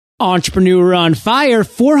Entrepreneur on Fire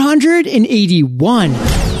 481.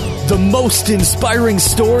 The most inspiring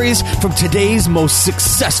stories from today's most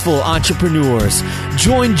successful entrepreneurs.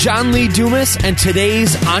 Join John Lee Dumas and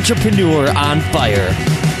today's Entrepreneur on Fire.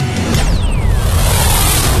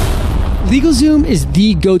 LegalZoom is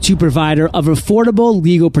the go-to provider of affordable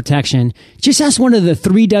legal protection. Just ask one of the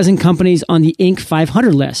 36 companies on the Inc.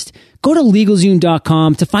 500 list. Go to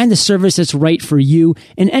LegalZoom.com to find the service that's right for you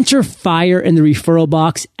and enter FIRE in the referral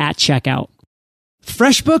box at checkout.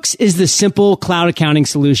 FreshBooks is the simple cloud accounting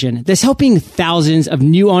solution that's helping thousands of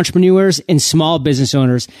new entrepreneurs and small business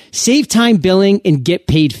owners save time billing and get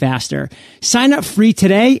paid faster. Sign up free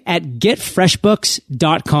today at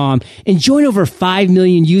getfreshbooks.com and join over 5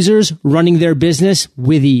 million users running their business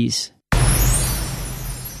with ease.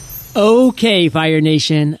 Okay, Fire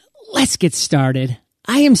Nation, let's get started.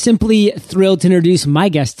 I am simply thrilled to introduce my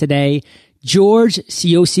guest today, George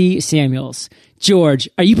Siosi Samuels. George,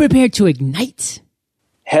 are you prepared to ignite?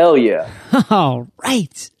 Hell yeah. All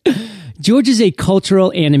right. George is a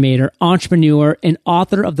cultural animator, entrepreneur, and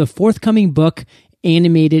author of the forthcoming book,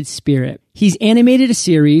 Animated Spirit. He's animated a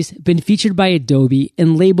series, been featured by Adobe,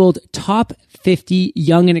 and labeled Top 50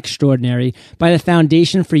 Young and Extraordinary by the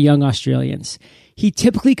Foundation for Young Australians. He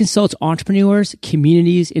typically consults entrepreneurs,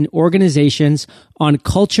 communities, and organizations on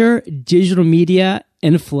culture, digital media,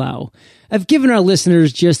 and flow. I've given our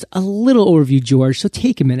listeners just a little overview, George, so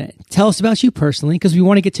take a minute. Tell us about you personally, because we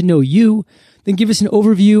want to get to know you. Then give us an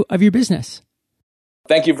overview of your business.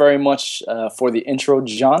 Thank you very much for the intro,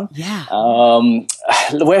 John. Yeah.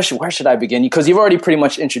 Where should I begin? Because you've already pretty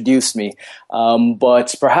much introduced me.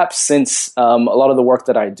 But perhaps since a lot of the work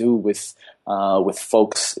that I do with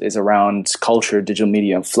folks is around culture, digital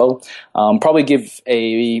media, and flow, probably give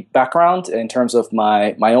a background in terms of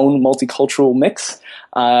my own multicultural mix.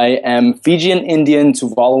 I am Fijian Indian,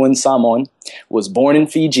 Tuvaluan Samoan, was born in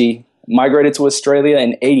Fiji, migrated to Australia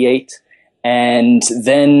in '88, and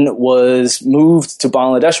then was moved to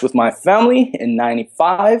Bangladesh with my family in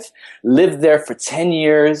 '95, lived there for 10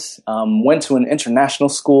 years, went to an international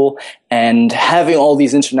school, and having all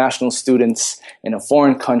these international students in a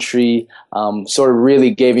foreign country sort of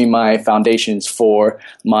really gave me my foundations for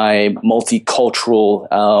my multicultural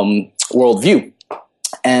worldview.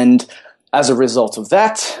 And as a result of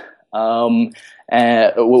that, when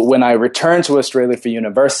I returned to Australia for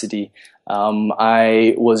university,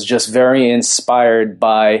 I was just very inspired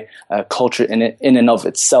by culture in and of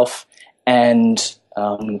itself. And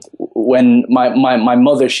when my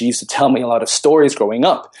mother, she used to tell me a lot of stories growing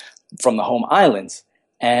up from the home islands.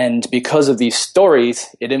 And because of these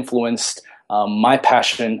stories, it influenced my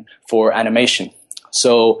passion for animation.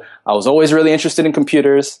 So I was always really interested in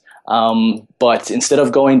computers. But instead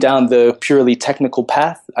of going down the purely technical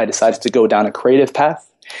path, I decided to go down a creative path.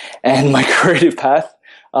 And my creative path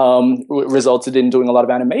resulted in doing a lot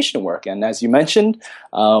of animation work. And as you mentioned,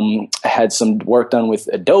 I had some work done with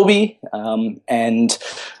Adobe, and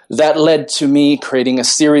that led to me creating a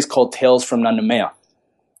series called Tales from Nanumea.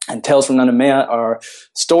 And Tales from Nanumea are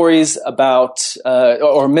stories about,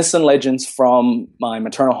 or myths and legends from my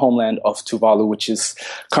maternal homeland of Tuvalu, which is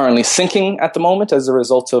currently sinking at the moment as a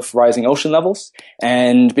result of rising ocean levels.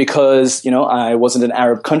 And because, I wasn't an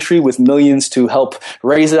Arab country with millions to help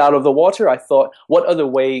raise it out of the water, I thought, what other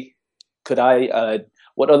way could I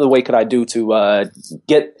do to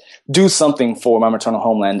do something for my maternal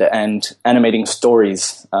homeland? And animating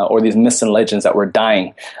stories or these myths and legends that were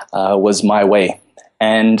dying was my way.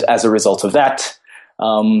 And as a result of that,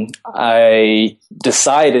 I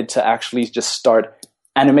decided to actually just start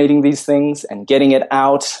animating these things and getting it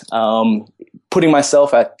out, putting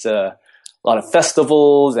myself at a lot of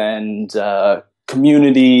festivals and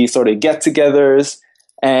community sort of get-togethers.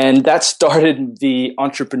 And that started the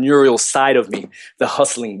entrepreneurial side of me, the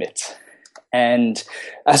hustling bit. And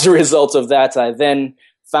as a result of that, I then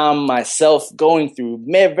found myself going through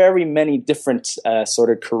very many different sort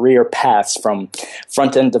of career paths, from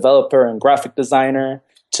front-end developer and graphic designer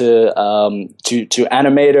to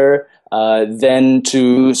animator, then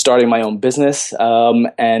to starting my own business.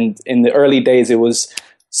 And in the early days, it was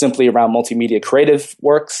simply around multimedia creative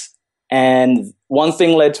works. And one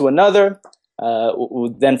thing led to another.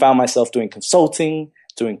 Then found myself doing consulting,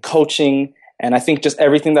 doing coaching, and I think just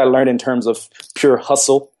everything that I learned in terms of pure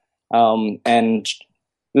hustle and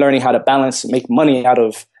learning how to balance, make money out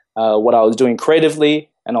of what I was doing creatively,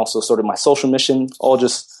 and also sort of my social mission, all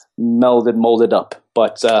just molded up.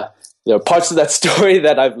 But there are parts of that story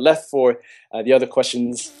that I've left for the other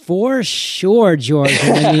questions. For sure, George.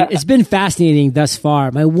 I mean, it's been fascinating thus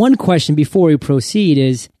far. My one question before we proceed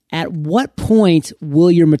is, at what point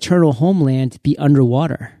will your maternal homeland be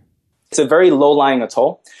underwater? It's a very low-lying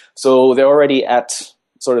atoll, so they're already at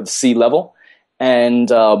sort of sea level.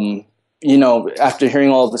 And, after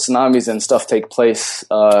hearing all the tsunamis and stuff take place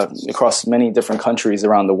across many different countries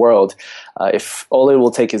around the world, if all it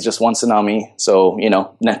will take is just one tsunami, so,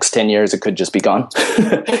 next 10 years it could just be gone.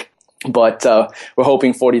 But we're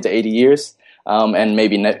hoping 40 to 80 years, and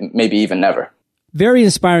maybe even never. Very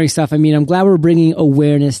inspiring stuff. I mean, I'm glad we're bringing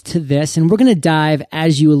awareness to this, and we're going to dive,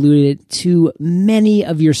 as you alluded, to many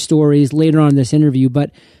of your stories later on in this interview.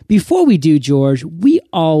 But before we do, George, we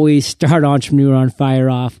always start Entrepreneur on Fire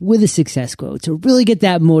off with a success quote to really get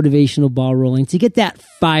that motivational ball rolling, to get that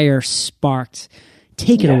fire sparked.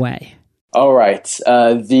 Take it away. All right.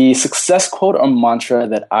 The success quote or mantra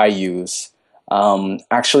that I use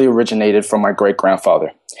actually originated from my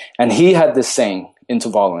great-grandfather. And he had this saying in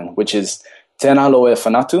Tuvaluan, which is, Tena loe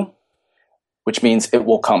fanatu, which means it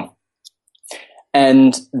will come.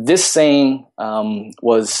 And this saying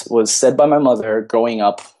was said by my mother growing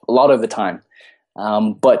up a lot of the time.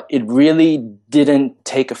 But it really didn't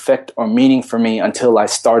take effect or meaning for me until I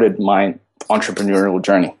started my entrepreneurial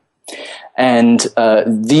journey. And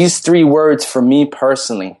these three words for me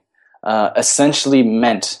personally essentially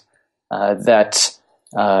meant that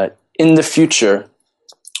in the future,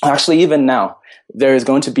 actually even now, there is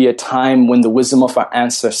going to be a time when the wisdom of our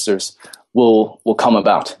ancestors will come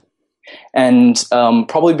about. And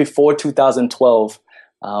probably before 2012,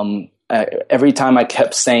 every time I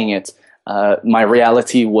kept saying it, my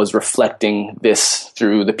reality was reflecting this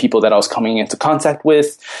through the people that I was coming into contact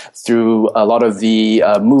with, through a lot of the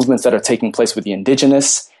movements that are taking place with the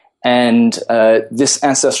indigenous. And this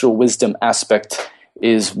ancestral wisdom aspect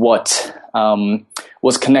is what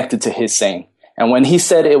was connected to his saying. And when he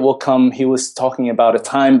said it will come, he was talking about a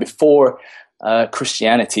time before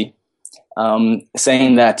Christianity,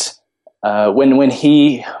 saying that when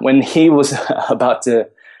he was about to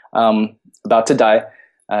die,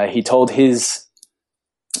 he told his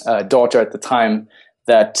daughter at the time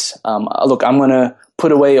that, look, I'm going to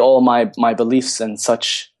put away all my beliefs and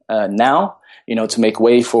such now, to make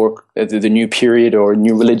way for the new period or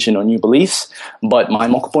new religion or new beliefs. But my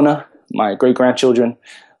mokopuna, my great-grandchildren,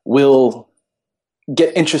 will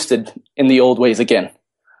get interested in the old ways again,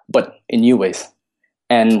 but in new ways.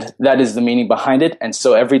 And that is the meaning behind it. And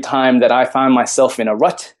so every time that I find myself in a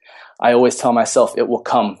rut, I always tell myself it will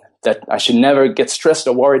come, that I should never get stressed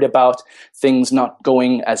or worried about things not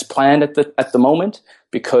going as planned at the moment,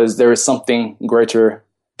 because there is something greater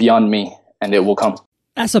beyond me and it will come.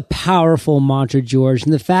 That's a powerful mantra, George.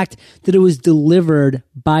 And the fact that it was delivered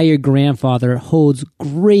by your grandfather holds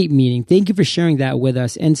great meaning. Thank you for sharing that with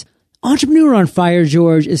us. And Entrepreneur on Fire,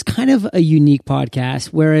 George, is kind of a unique podcast,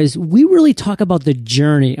 whereas we really talk about the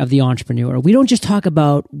journey of the entrepreneur. We don't just talk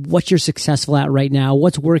about what you're successful at right now,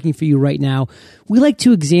 what's working for you right now. We like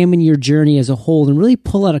to examine your journey as a whole and really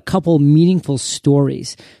pull out a couple meaningful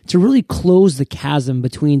stories to really close the chasm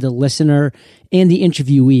between the listener and the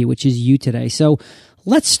interviewee, which is you today. So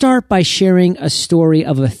let's start by sharing a story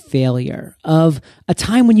of a failure, of a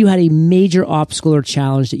time when you had a major obstacle or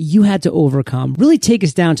challenge that you had to overcome. Really take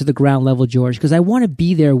us down to the ground level, George, because I want to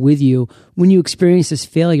be there with you when you experience this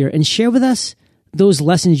failure and share with us those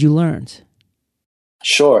lessons you learned.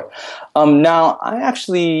 Sure. Now, I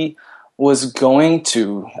actually was going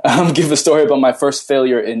to give a story about my first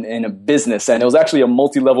failure in a business, and it was actually a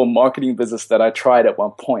multi-level marketing business that I tried at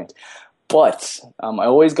one point. But I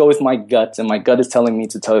always go with my gut, and my gut is telling me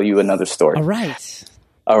to tell you another story.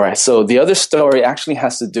 All right. So the other story actually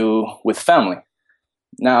has to do with family.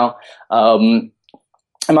 Now, in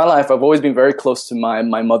my life, I've always been very close to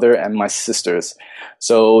my mother and my sisters.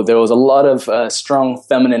 So there was a lot of strong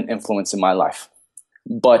feminine influence in my life.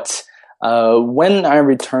 But when I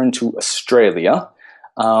returned to Australia,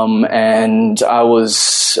 and I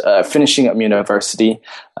was finishing up university,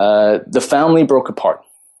 the family broke apart.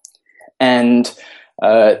 And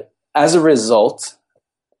as a result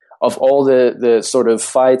of all the sort of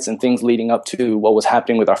fights and things leading up to what was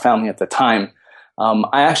happening with our family at the time,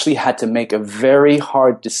 I actually had to make a very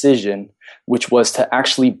hard decision, which was to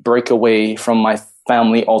actually break away from my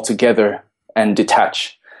family altogether and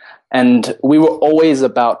detach. And we were always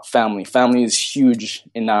about family. Family is huge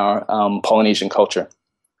in our Polynesian culture.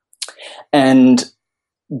 And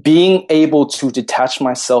being able to detach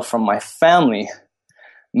myself from my family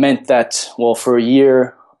meant that, well, for a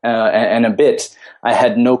year and a bit, I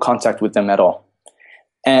had no contact with them at all.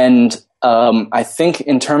 And I think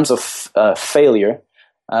in terms of failure,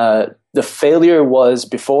 the failure was,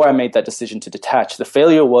 before I made that decision to detach, the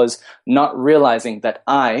failure was not realizing that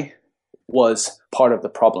I was part of the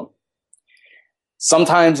problem.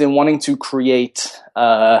 Sometimes in wanting to create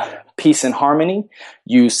peace and harmony,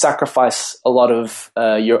 you sacrifice a lot of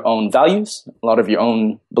your own values, a lot of your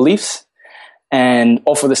own beliefs, and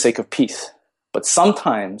all for the sake of peace. But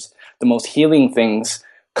sometimes the most healing things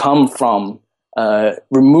come from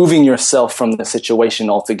removing yourself from the situation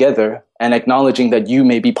altogether and acknowledging that you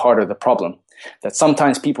may be part of the problem. That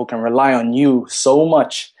sometimes people can rely on you so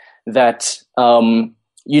much that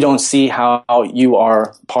you don't see how you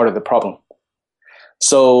are part of the problem.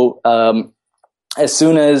 So as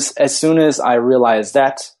soon as I realized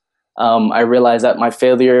that, my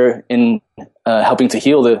failure in helping to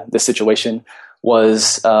heal the situation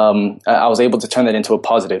was I was able to turn that into a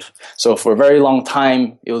positive. So for a very long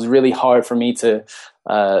time, it was really hard for me to,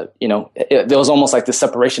 there was almost like this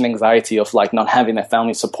separation anxiety of like not having that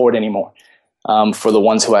family support anymore for the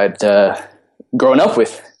ones who I'd grown up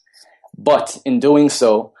with. But in doing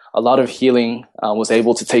so, a lot of healing was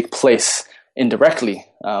able to take place indirectly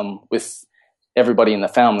with everybody in the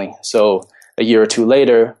family. So a year or two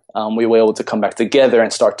later, we were able to come back together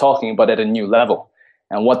and start talking, but at a new level.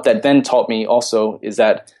 And what that then taught me also is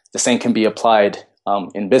that the same can be applied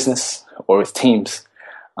in business or with teams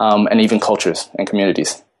and even cultures and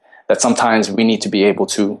communities. That sometimes we need to be able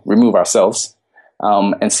to remove ourselves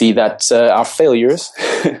and see that our failures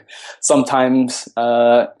sometimes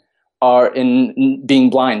are in being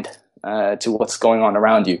blind to what's going on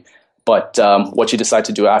around you. But what you decide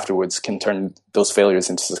to do afterwards can turn those failures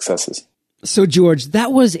into successes. So, George,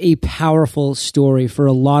 that was a powerful story for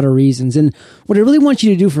a lot of reasons. And what I really want you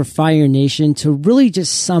to do for Fire Nation, to really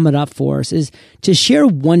just sum it up for us, is to share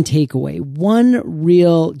one takeaway, one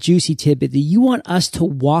real juicy tidbit that you want us to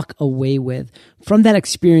walk away with from that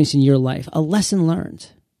experience in your life, a lesson learned.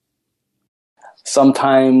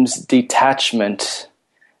 Sometimes detachment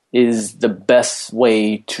is the best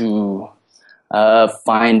way to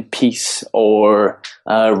find peace or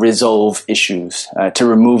resolve issues, to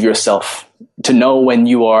remove yourself, to know when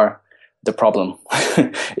you are the problem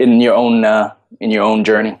in your own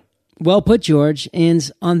journey. Well put, George. And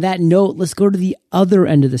on that note, let's go to the other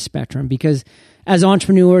end of the spectrum, because as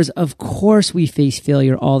entrepreneurs, of course, we face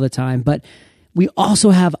failure all the time, but we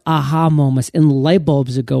also have aha moments and light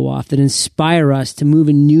bulbs that go off that inspire us to move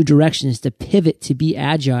in new directions, to pivot, to be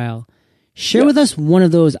agile. Share with us one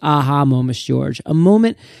of those aha moments, George, a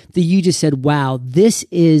moment that you just said, wow, this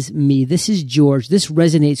is me. This is George. This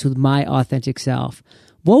resonates with my authentic self.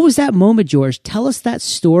 What was that moment, George? Tell us that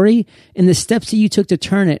story and the steps that you took to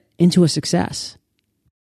turn it into a success.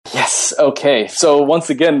 Yes. Okay. So once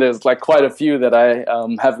again, there's like quite a few that I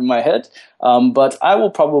have in my head, but I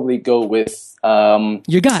will probably go with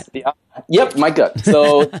your gut. Yep, my gut.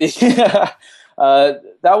 So that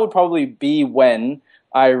would probably be when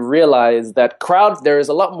I realized that there is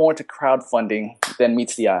a lot more to crowdfunding than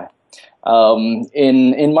meets the eye.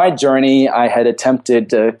 In my journey, I had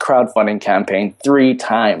attempted a crowdfunding campaign 3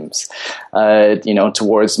 times,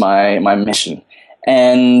 towards my mission.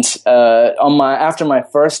 And after my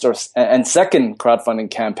first and second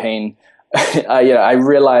crowdfunding campaign, I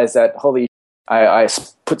realized that I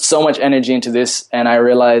put so much energy into this, and I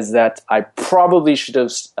realized that I probably should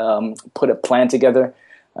have put a plan together.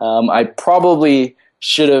 I probably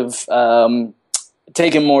should have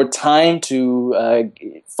taken more time to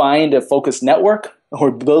find a focused network or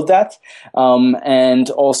build that, and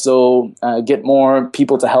also get more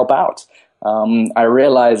people to help out. I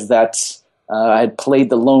realized that I had played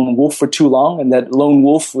the lone wolf for too long, and that lone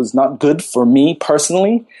wolf was not good for me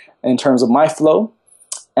personally in terms of my flow.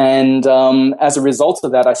 And as a result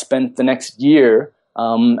of that, I spent the next year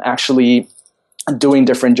actually doing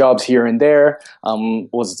different jobs here and there.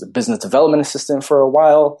 Was a business development assistant for a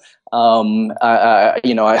while.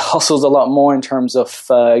 I hustled a lot more in terms of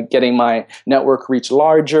getting my network reach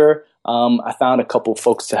larger. I found a couple of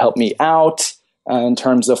folks to help me out in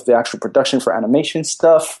terms of the actual production for animation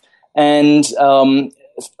stuff. And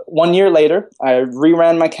 1 year later, I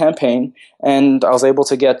reran my campaign, and I was able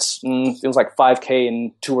to get it was like 5K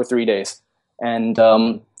in 2 or 3 days. And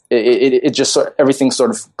it just everything sort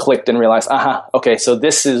of clicked and realized, okay, so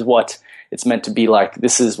this is what it's meant to be like.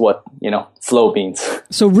 This is what, flow means.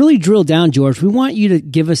 So really drill down, George. We want you to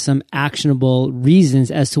give us some actionable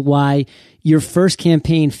reasons as to why your first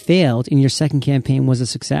campaign failed and your second campaign was a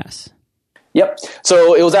success. Yep.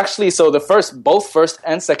 So it was actually, both first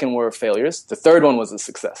and second were failures. The third one was a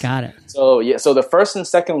success. Got it. So the first and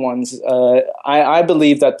second ones, I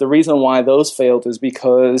believe that the reason why those failed is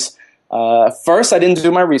because first, I didn't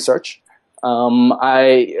do my research.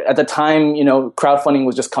 At the time, crowdfunding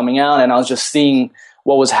was just coming out, and I was just seeing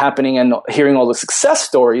what was happening and hearing all the success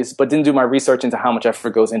stories, but didn't do my research into how much effort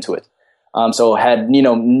goes into it. So had,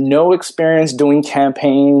 no experience doing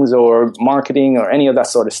campaigns or marketing or any of that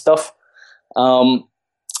sort of stuff.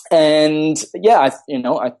 And yeah,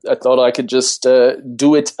 I thought I could just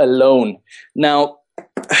do it alone. Now,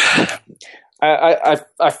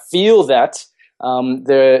 I feel that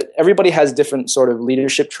everybody has different sort of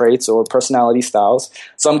leadership traits or personality styles.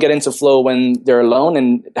 Some get into flow when they're alone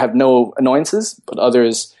and have no annoyances, but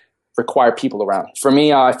others require people around. For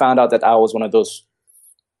me, I found out that I was one of those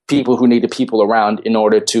people who needed people around in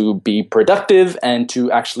order to be productive and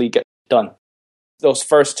to actually get done. Those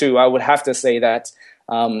first two, I would have to say that,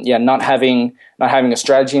 not having a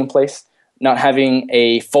strategy in place, not having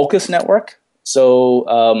a focus network.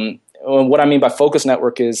 So what I mean by focus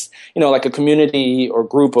network is, like a community or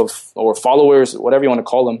group or followers, whatever you want to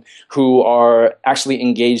call them, who are actually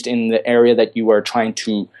engaged in the area that you are trying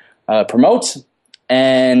to promote.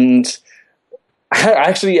 And I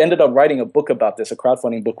actually ended up writing a book about this, a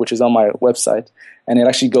crowdfunding book, which is on my website. And it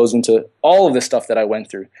actually goes into all of the stuff that I went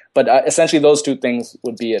through. But essentially, those two things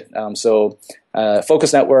would be it.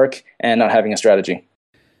 Focus network and not having a strategy.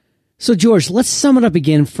 So, George, let's sum it up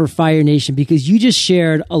again for Fire Nation, because you just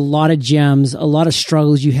shared a lot of gems, a lot of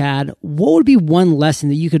struggles you had. What would be one lesson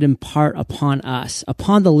that you could impart upon us,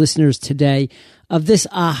 upon the listeners today, of this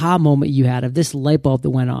aha moment you had, of this light bulb that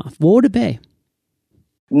went off? What would it be?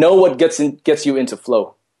 Know what gets you into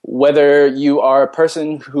flow. Whether you are a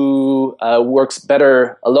person who works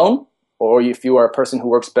better alone, or if you are a person who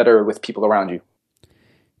works better with people around you.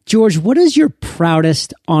 George, what is your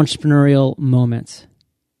proudest entrepreneurial moment?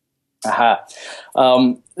 That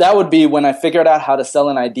would be when I figured out how to sell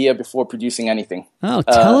an idea before producing anything. Oh,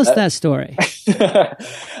 tell us that story.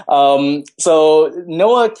 So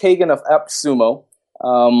Noah Kagan of AppSumo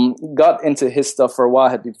got into his stuff for a while,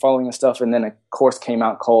 had been following his stuff, and then a course came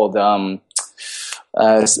out called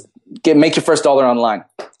Make Your First Dollar Online.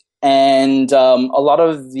 And a lot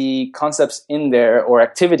of the concepts in there, or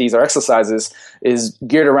activities or exercises, is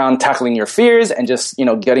geared around tackling your fears and just,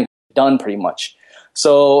 getting done pretty much.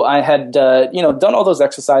 So I had, done all those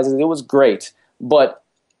exercises. It was great. But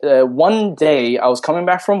one day I was coming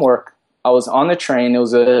back from work. I was on the train. It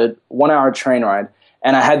was a 1-hour train ride.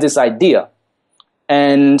 And I had this idea.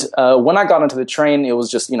 And when I got onto the train, it was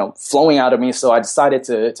just, flowing out of me. So I decided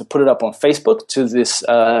to put it up on Facebook to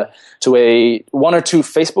one or two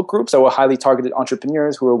Facebook groups that were highly targeted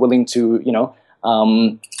entrepreneurs who were willing to,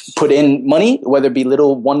 put in money, whether it be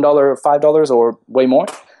little $1 or $5 or way more.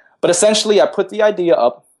 But essentially, I put the idea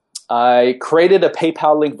up. I created a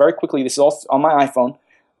PayPal link very quickly. This is all on my iPhone.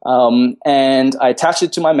 And I attached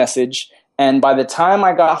it to my message. And by the time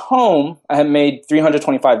I got home, I had made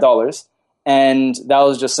 $325. And that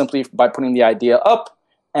was just simply by putting the idea up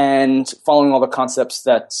and following all the concepts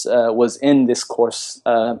that was in this course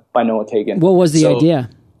by Noah Kagan. What was the idea?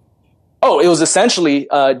 Oh, it was essentially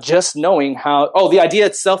just knowing how... Oh, the idea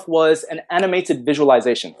itself was an animated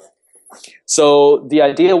visualization. So the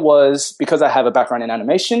idea was, because I have a background in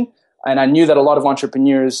animation, and I knew that a lot of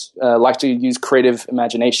entrepreneurs like to use creative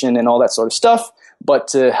imagination and all that sort of stuff, but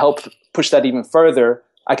to help push that even further,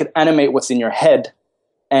 I could animate what's in your head.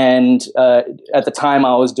 And at the time,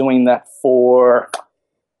 I was doing that for,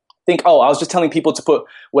 I was just telling people to put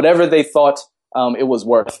whatever they thought it was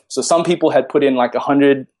worth. So some people had put in like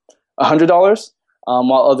 $100,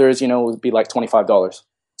 while others, would be like $25.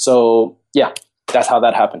 So yeah, that's how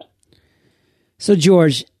that happened. So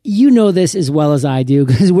George, you know this as well as I do,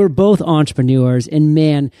 because we're both entrepreneurs, and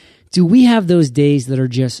man, do we have those days that are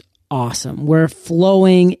just awesome. We're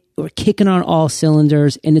flowing, we're kicking on all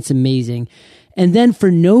cylinders, and it's amazing. And then for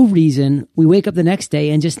no reason, we wake up the next day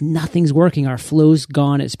and just nothing's working. Our flow's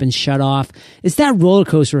gone. It's been shut off. It's that roller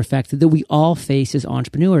coaster effect that we all face as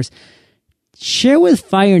entrepreneurs. Share with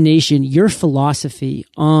Fire Nation your philosophy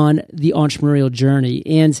on the entrepreneurial journey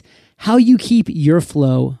and how you keep your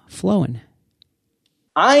flow flowing.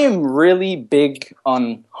 I am really big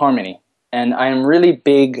on harmony, and I am really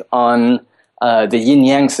big on the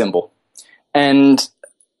yin-yang symbol. And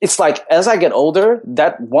it's like, as I get older,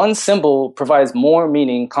 that one symbol provides more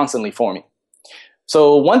meaning constantly for me.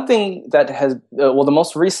 So one thing that has, the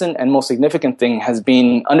most recent and most significant thing has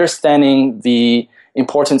been understanding the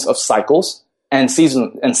importance of cycles and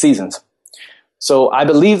seasons. So I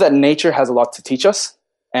believe that nature has a lot to teach us.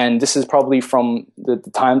 And this is probably from the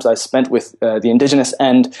times I spent with the indigenous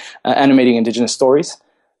and animating indigenous stories.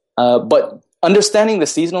 But understanding the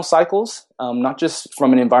seasonal cycles, not just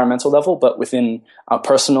from an environmental level, but within our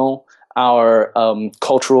personal, our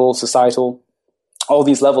cultural, societal, all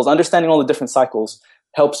these levels, understanding all the different cycles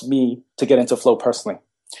helps me to get into flow personally.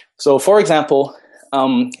 So, for example,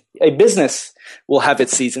 a business will have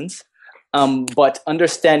its seasons. But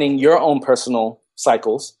understanding your own personal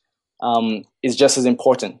cycles is just as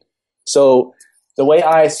important. So the way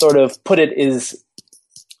I sort of put it is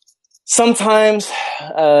sometimes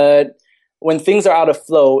when things are out of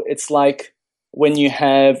flow, it's like when you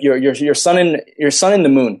have your sun and the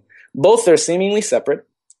moon. Both are seemingly separate,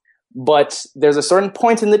 but there's a certain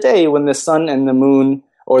point in the day when the sun and the moon,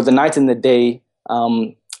 or the night and the day,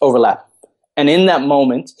 overlap. And in that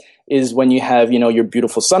moment is when you have, your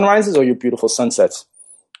beautiful sunrises or your beautiful sunsets.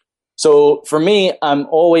 So for me, I'm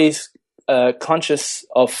always conscious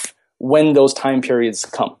of when those time periods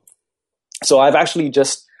come. So I've actually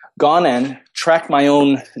just gone and tracked my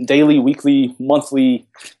own daily, weekly, monthly,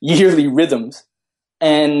 yearly rhythms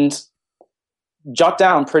and jot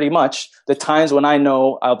down pretty much the times when I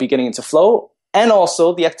know I'll be getting into flow, and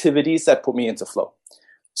also the activities that put me into flow.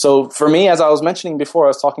 So for me, as I was mentioning before, I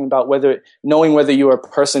was talking about knowing whether you're a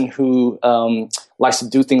person who likes to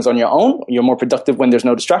do things on your own, you're more productive when there's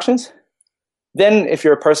no distractions. Then if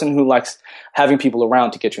you're a person who likes having people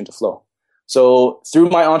around to get you into flow. So through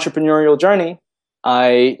my entrepreneurial journey,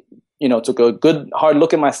 I, took a good hard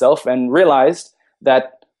look at myself and realized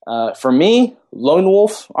that for me, lone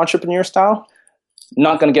wolf entrepreneur style,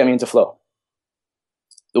 not going to get me into flow.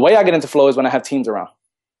 The way I get into flow is when I have teams around.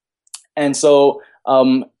 And so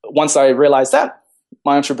once I realized that,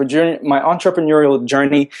 my entrepreneurial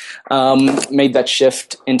journey made that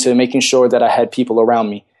shift into making sure that I had people around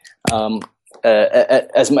me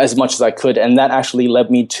as much as I could. And that actually led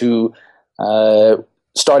me to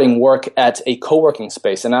starting work at a co-working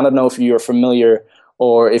space. And I don't know if you're familiar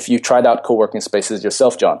or if you've tried out co-working spaces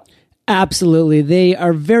yourself, John. Absolutely. They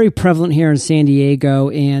are very prevalent here in San Diego,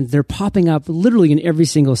 and they're popping up literally in every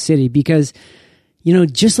single city because,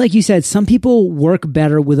 just like you said, some people work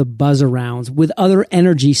better with a buzz around, with other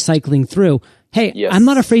energy cycling through. Hey, yes. I'm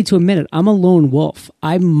not afraid to admit it. I'm a lone wolf.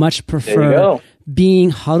 I much prefer being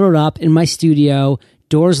huddled up in my studio,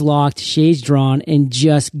 doors locked, shades drawn, and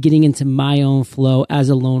just getting into my own flow as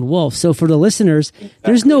a lone wolf. So for the listeners,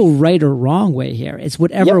 there's no right or wrong way here. It's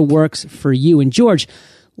whatever works for you. And George,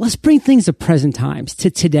 let's bring things to present times,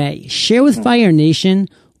 to today. Share with Fire Nation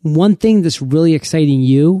one thing that's really exciting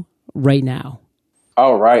you right now.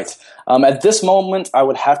 All right. At this moment, I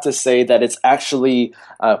would have to say that it's actually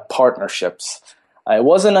partnerships. It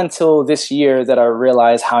wasn't until this year that I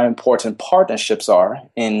realized how important partnerships are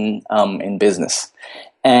in business.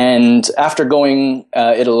 And after going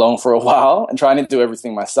it alone for a while and trying to do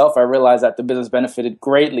everything myself, I realized that the business benefited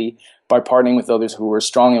greatly by partnering with others who were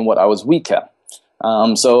strong in what I was weak at.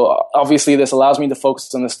 So obviously this allows me to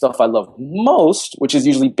focus on the stuff I love most, which is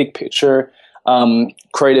usually big picture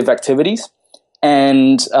creative activities.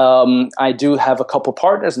 And I do have a couple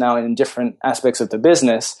partners now in different aspects of the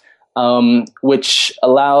business, which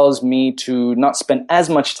allows me to not spend as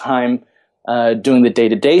much time doing the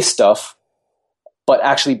day-to-day stuff, but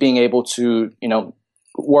actually being able to,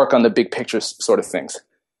 work on the big picture sort of things.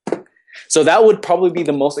 So that would probably be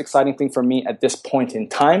the most exciting thing for me at this point in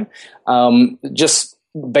time, just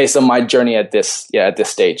based on my journey at this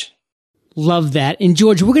stage. Love that. And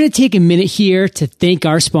George, we're going to take a minute here to thank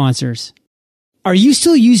our sponsors. Are you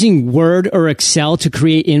still using Word or Excel to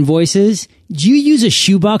create invoices? Do you use a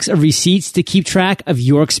shoebox of receipts to keep track of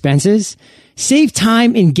your expenses? Save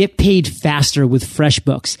time and get paid faster with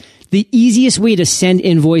FreshBooks, the easiest way to send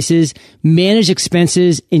invoices, manage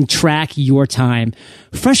expenses, and track your time.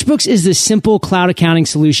 FreshBooks is the simple cloud accounting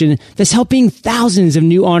solution that's helping thousands of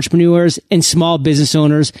new entrepreneurs and small business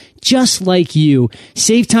owners just like you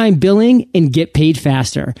save time billing and get paid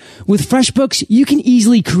faster. With FreshBooks, you can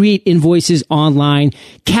easily create invoices online,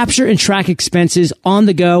 capture and track expenses on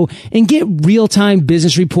the go, and get real-time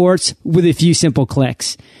business reports with a few simple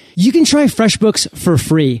clicks. You can try FreshBooks for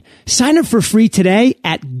free. Sign up for free today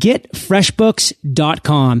at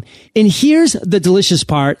getfreshbooks.com. And here's the delicious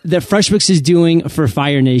part that FreshBooks is doing for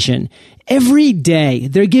Fire Nation. Every day,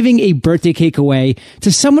 they're giving a birthday cake away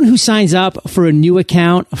to someone who signs up for a new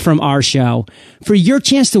account from our show. For your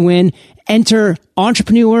chance to win, enter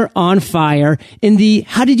Entrepreneur on Fire in the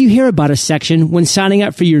How Did You Hear About Us section when signing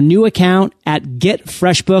up for your new account at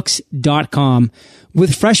getfreshbooks.com.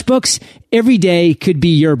 With FreshBooks, every day could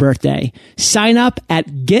be your birthday. Sign up at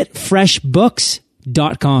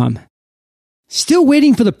getfreshbooks.com. Still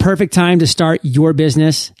waiting for the perfect time to start your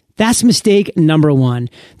business? That's mistake number one.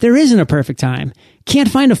 There isn't a perfect time. Can't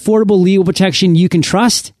find affordable legal protection you can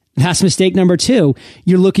trust? That's mistake number two.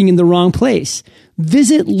 You're looking in the wrong place.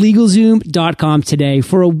 Visit LegalZoom.com today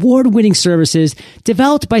for award-winning services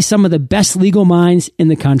developed by some of the best legal minds in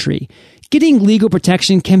the country. Getting legal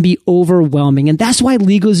protection can be overwhelming, and that's why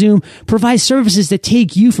LegalZoom provides services that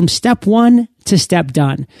take you from step one to step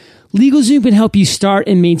done. LegalZoom can help you start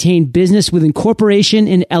and maintain business with incorporation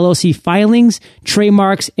and LLC filings,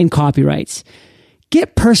 trademarks, and copyrights.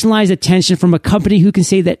 Get personalized attention from a company who can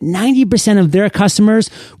say that 90% of their customers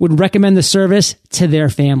would recommend the service to their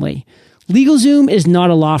family. LegalZoom is not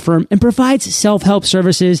a law firm and provides self-help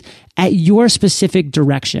services at your specific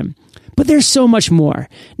direction. But there's so much more.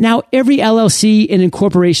 Now, every LLC and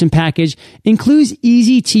incorporation package includes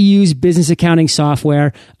easy-to-use business accounting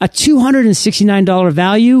software, a $269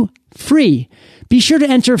 value, free. Be sure to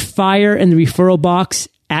enter FIRE in the referral box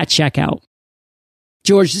at checkout.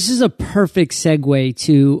 George, this is a perfect segue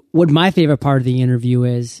to what my favorite part of the interview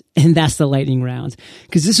is, and that's the lightning round.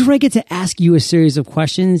 Because this is where I get to ask you a series of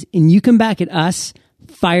questions, and you come back at us,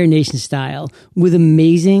 Fire Nation style, with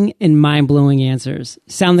amazing and mind-blowing answers.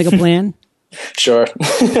 Sound like a plan? Sure.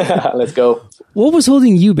 Let's go. What was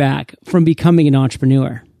holding you back from becoming an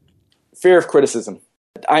entrepreneur? Fear of criticism.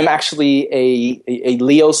 I'm actually a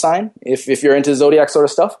Leo sign, if you're into zodiac sort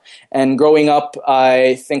of stuff. And growing up,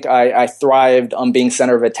 I think I thrived on being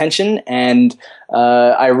center of attention. And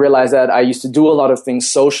I realized that I used to do a lot of things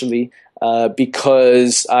socially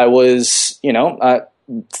because I was,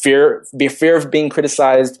 fear of being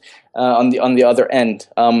criticized on the other end.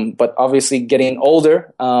 But obviously getting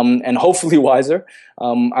older and hopefully wiser,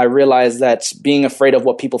 I realized that being afraid of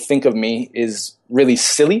what people think of me is really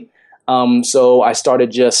silly. So I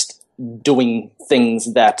started just doing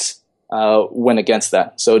things that went against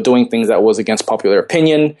that. So doing things that was against popular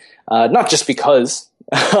opinion, not just because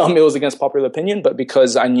it was against popular opinion, but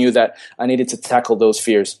because I knew that I needed to tackle those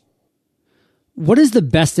fears. What is the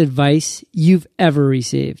best advice you've ever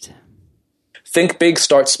received? Think big,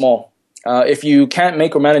 start small. If you can't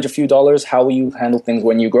make or manage a few dollars, how will you handle things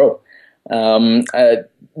when you grow? That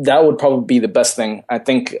would probably be the best thing. I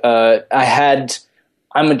think I'm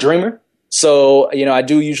a dreamer, so I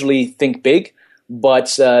do usually think big, but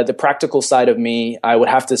the practical side of me, I would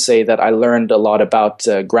have to say that I learned a lot about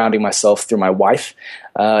grounding myself through my wife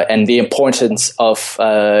and the importance of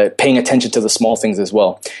paying attention to the small things as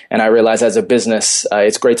well. And I realized as a business,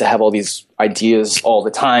 it's great to have all these ideas all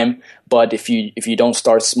the time, but if you don't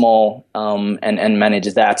start small and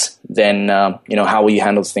manage that, then how will you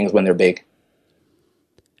handle things when they're big?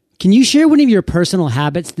 Can you share one of your personal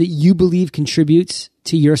habits that you believe contributes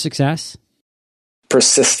to your success?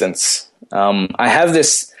 Persistence. I have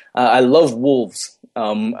this, I love wolves.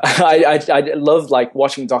 I love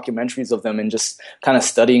watching documentaries of them and just kind of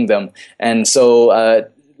studying them. And so,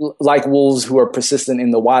 like wolves who are persistent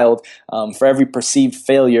in the wild, for every perceived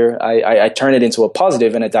failure, I turn it into a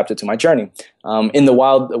positive and adapt it to my journey. In the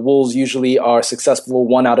wild, wolves usually are successful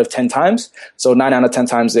 1 out of 10 times. So 9 out of 10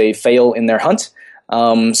 times they fail in their hunt.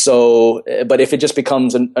 But if it just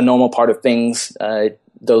becomes a normal part of things,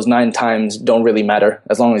 those 9 times don't really matter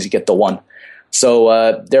as long as you get the 1.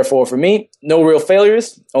 So, therefore for me, no real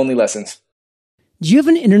failures, only lessons. Do you have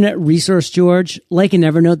an internet resource, George, like an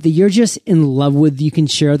Evernote that you're just in love with you can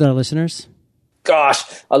share with our listeners? Gosh,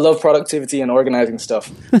 I love productivity and organizing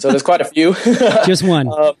stuff. So there's quite a few. Just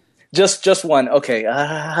one. Just one. Okay.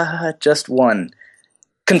 Just one.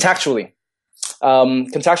 Contactually.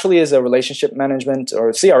 Contactually is a relationship management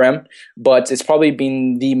or CRM, but it's probably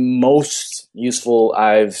been the most useful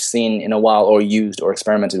I've seen in a while or used or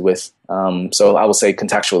experimented with. So I will say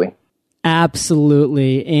contactually.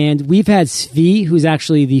 Absolutely. And we've had Svi, who's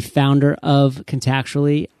actually the founder of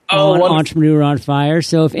Contactually, on Entrepreneur on Fire.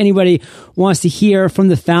 So if anybody wants to hear from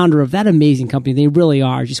the founder of that amazing company, they really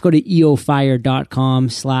are, just go to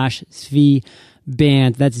eofire.com/Svi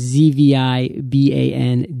Band. That's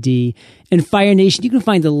ZVIBAND. And Fire Nation, you can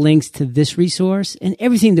find the links to this resource and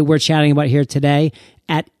everything that we're chatting about here today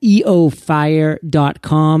at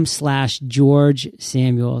eofire.com/George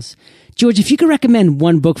Samuels. George, if you could recommend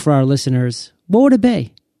one book for our listeners, what would it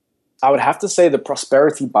be? I would have to say the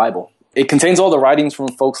Prosperity Bible. It contains all the writings from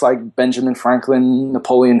folks like Benjamin Franklin,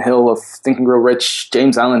 Napoleon Hill of Think and Grow Rich,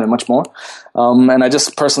 James Allen, and much more. And I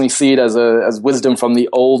just personally see it as wisdom from the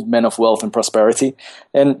old men of wealth and prosperity.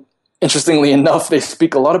 And interestingly enough, they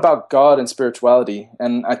speak a lot about God and spirituality.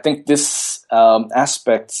 And I think this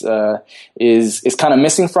aspect is kind of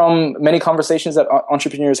missing from many conversations that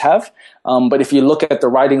entrepreneurs have. But if you look at the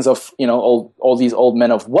writings of all these old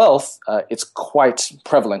men of wealth, it's quite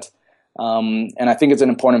prevalent. And I think it's an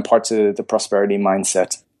important part to the prosperity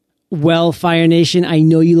mindset. Well, Fire Nation, I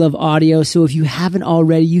know you love audio, so if you haven't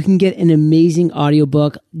already, you can get an amazing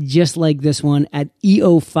audiobook just like this one at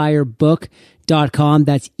eofirebook.com.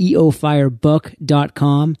 That's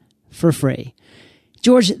eofirebook.com for free.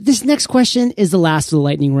 George, this next question is the last of the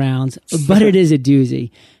lightning rounds, but it is a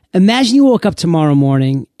doozy. Imagine you woke up tomorrow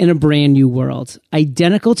morning in a brand new world,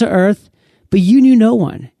 identical to Earth, but you knew no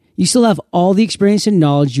one. You still have all the experience and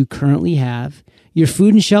knowledge you currently have, your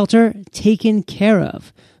food and shelter taken care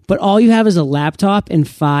of, but all you have is a laptop and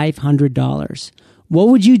 $500. What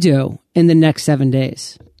would you do in the next 7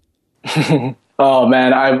 days? Oh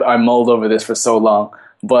man, I mulled over this for so long.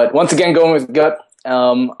 But once again, going with gut,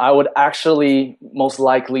 I would actually most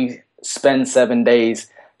likely spend 7 days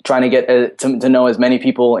trying to get to know as many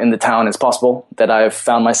people in the town as possible that I've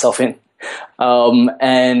found myself in,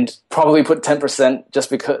 and probably put 10%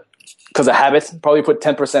 just because of habit. Probably put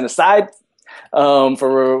 10% aside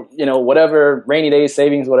for whatever rainy day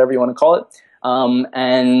savings, whatever you want to call it,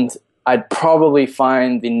 and I'd probably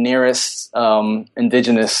find the nearest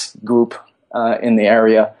indigenous group in the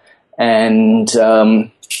area and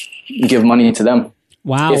give money to them.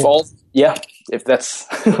 Wow. If that's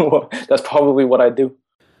that's probably what I do.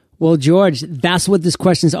 Well, George, that's what this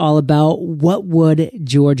question is all about. What would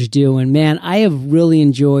George do? And man, I have really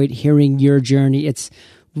enjoyed hearing your journey. It's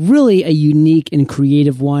really a unique and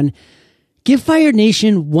creative one. Give Fire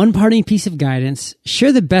Nation one parting piece of guidance.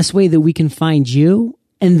 Share the best way that we can find you,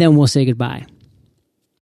 and then we'll say goodbye.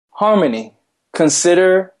 Harmony.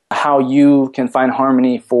 Consider how you can find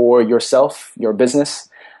harmony for yourself, your business,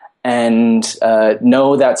 and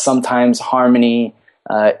know that sometimes harmony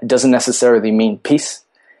doesn't necessarily mean peace.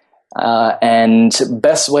 And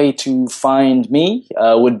best way to find me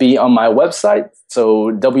would be on my website.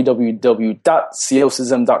 So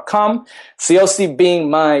www.siosism.com. Siosi being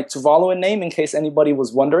my Tuvaluan name, in case anybody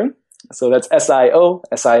was wondering. So that's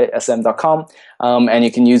SIOSISM.com. And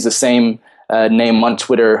you can use the same name on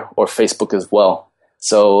Twitter or Facebook as well.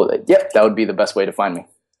 So, that would be the best way to find me.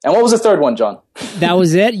 And what was the third one, John? That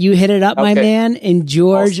was it. You hit it up, my man. And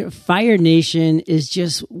George, awesome. Fire Nation is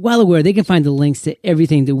just well aware. They can find the links to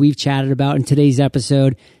everything that we've chatted about in today's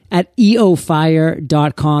episode at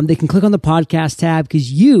eofire.com. They can click on the podcast tab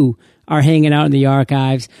because you are hanging out in the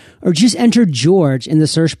archives, or just enter George in the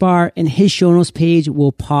search bar and his show notes page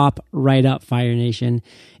will pop right up, Fire Nation.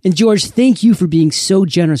 And George, thank you for being so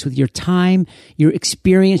generous with your time, your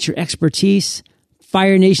experience, your expertise.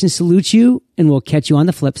 Fire Nation salutes you, and we'll catch you on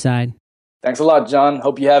the flip side. Thanks a lot, John.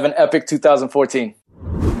 Hope you have an epic 2014.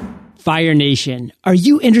 Fire Nation, are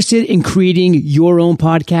you interested in creating your own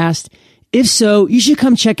podcast? If so, you should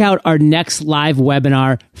come check out our next live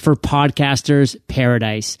webinar for Podcasters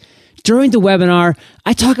Paradise. During the webinar,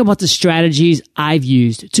 I talk about the strategies I've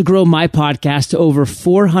used to grow my podcast to over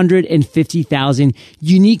 450,000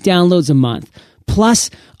 unique downloads a month. Plus,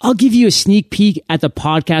 I'll give you a sneak peek at the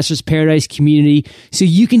Podcasters Paradise community so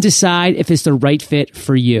you can decide if it's the right fit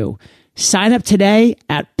for you. Sign up today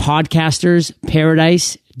at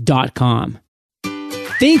podcastersparadise.com.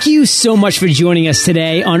 Thank you so much for joining us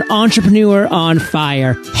today on Entrepreneur on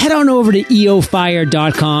Fire. Head on over to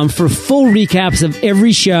eofire.com for full recaps of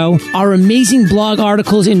every show, our amazing blog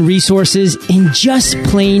articles and resources, and just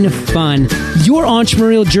plain fun. Your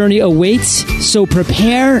entrepreneurial journey awaits, so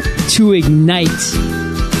prepare to ignite.